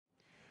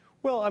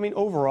Well, I mean,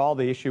 overall,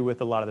 the issue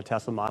with a lot of the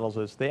Tesla models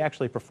is they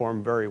actually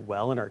perform very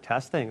well in our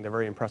testing. They're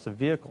very impressive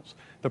vehicles.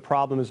 The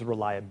problem is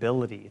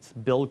reliability. It's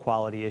build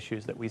quality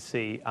issues that we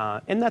see.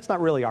 And that's not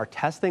really our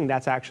testing.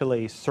 That's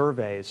actually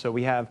surveys. So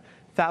we have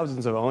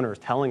thousands of owners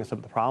telling us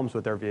of the problems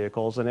with their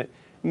vehicles, and it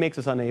makes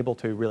us unable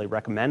to really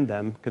recommend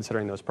them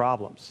considering those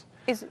problems.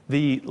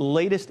 The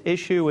latest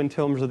issue in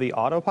terms of the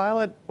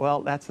autopilot,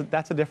 well, that's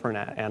a different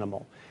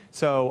animal.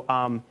 So,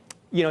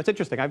 you know, it's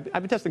interesting. I've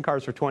been testing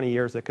cars for 20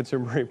 years at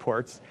Consumer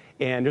Reports,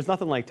 and there's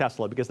nothing like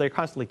Tesla because they're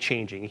constantly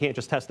changing. You can't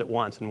just test it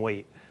once and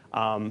wait.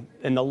 And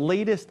the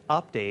latest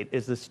update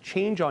is this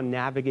change on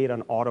Navigate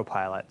on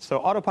Autopilot. So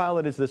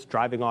Autopilot is this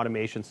driving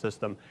automation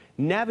system.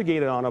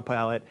 Navigate on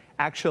Autopilot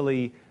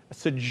actually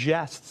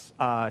suggests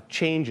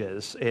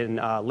changes in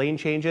lane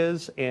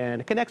changes, and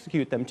it can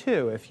execute them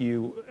too if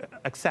you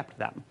accept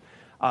them.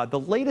 The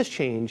latest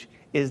change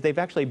is they've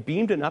actually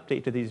beamed an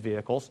update to these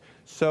vehicles,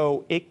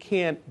 so it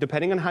can't,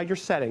 depending on how your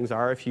settings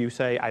are, if you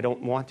say, I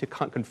don't want to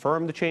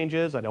confirm the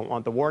changes, I don't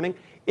want the warning,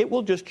 it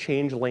will just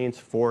change lanes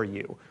for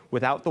you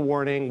without the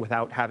warning,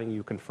 without having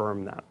you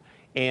confirm them.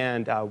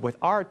 And with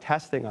our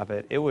testing of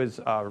it, it was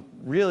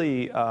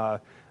really a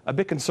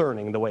bit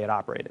concerning the way it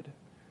operated.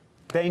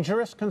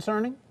 Dangerous,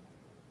 concerning?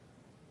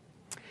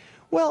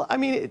 Well, I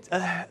mean,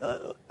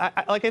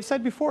 like I've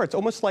said before, it's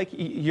almost like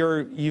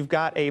you've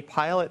got a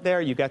pilot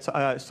there, you've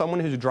got someone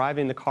who's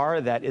driving the car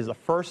that is the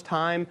first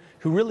time,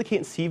 who really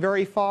can't see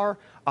very far.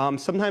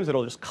 Sometimes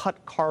it'll just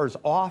cut cars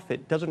off.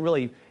 It doesn't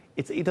really,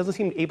 it doesn't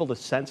seem able to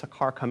sense a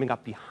car coming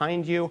up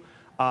behind you.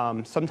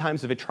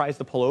 Sometimes if it tries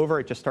to pull over,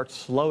 it just starts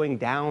slowing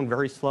down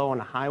very slow on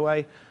a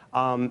highway.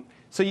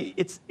 So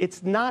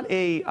it's not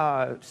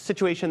a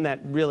situation that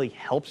really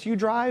helps you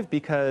drive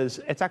because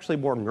it's actually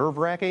more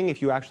nerve-wracking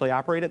if you actually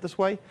operate it this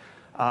way,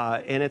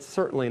 and it's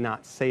certainly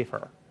not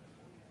safer.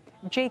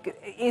 Jake,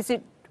 is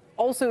it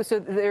also, so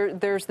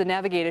there's the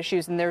Navigate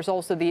issues and there's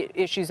also the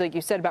issues, like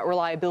you said, about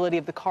reliability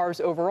of the cars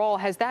overall.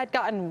 Has that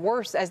gotten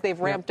worse as they've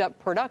ramped up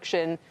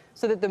production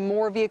so that the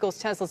more vehicles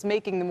Tesla's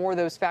making, the more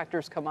those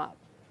factors come up?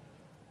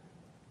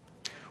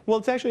 Well,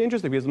 it's actually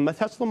interesting because in the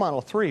Tesla Model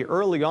 3,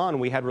 early on,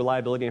 we had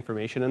reliability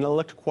information, and it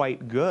looked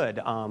quite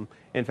good.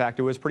 In fact,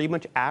 it was pretty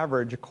much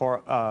average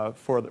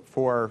for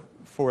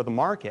the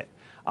market.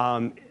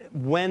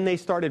 When they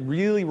started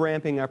really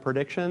ramping up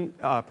production,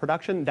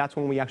 that's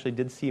when we actually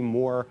did see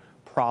more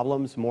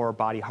problems, more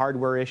body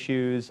hardware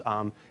issues,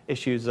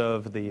 issues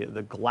of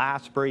the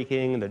glass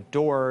breaking, the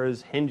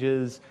doors,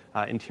 hinges,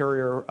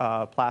 interior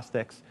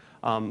plastics,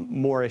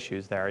 more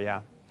issues there,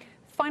 yeah.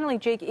 Finally,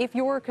 Jake, if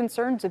your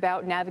concerns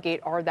about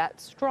Navigate are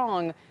that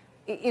strong,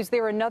 is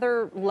there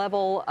another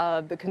level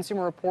the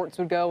Consumer Reports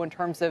would go in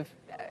terms of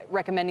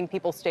recommending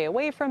people stay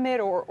away from it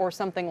or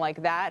something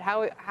like that?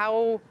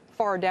 How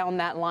far down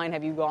that line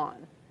have you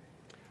gone?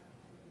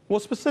 Well,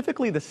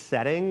 specifically the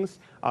settings,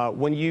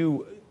 when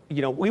you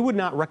know, we would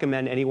not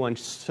recommend anyone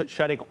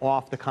shutting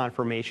off the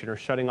confirmation or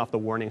shutting off the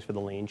warnings for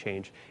the lane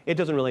change. It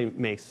doesn't really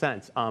make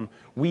sense.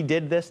 We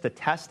did this to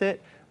test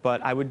it, but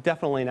I would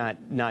definitely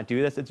not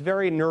do this. It's a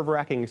very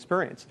nerve-wracking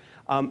experience.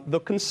 The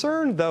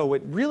concern, though,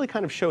 it really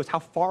kind of shows how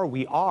far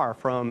we are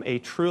from a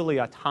truly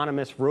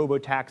autonomous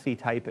robo-taxi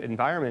type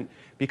environment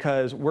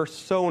because we're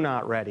so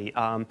not ready.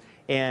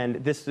 And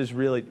this is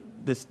really,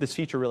 this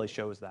feature really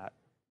shows that.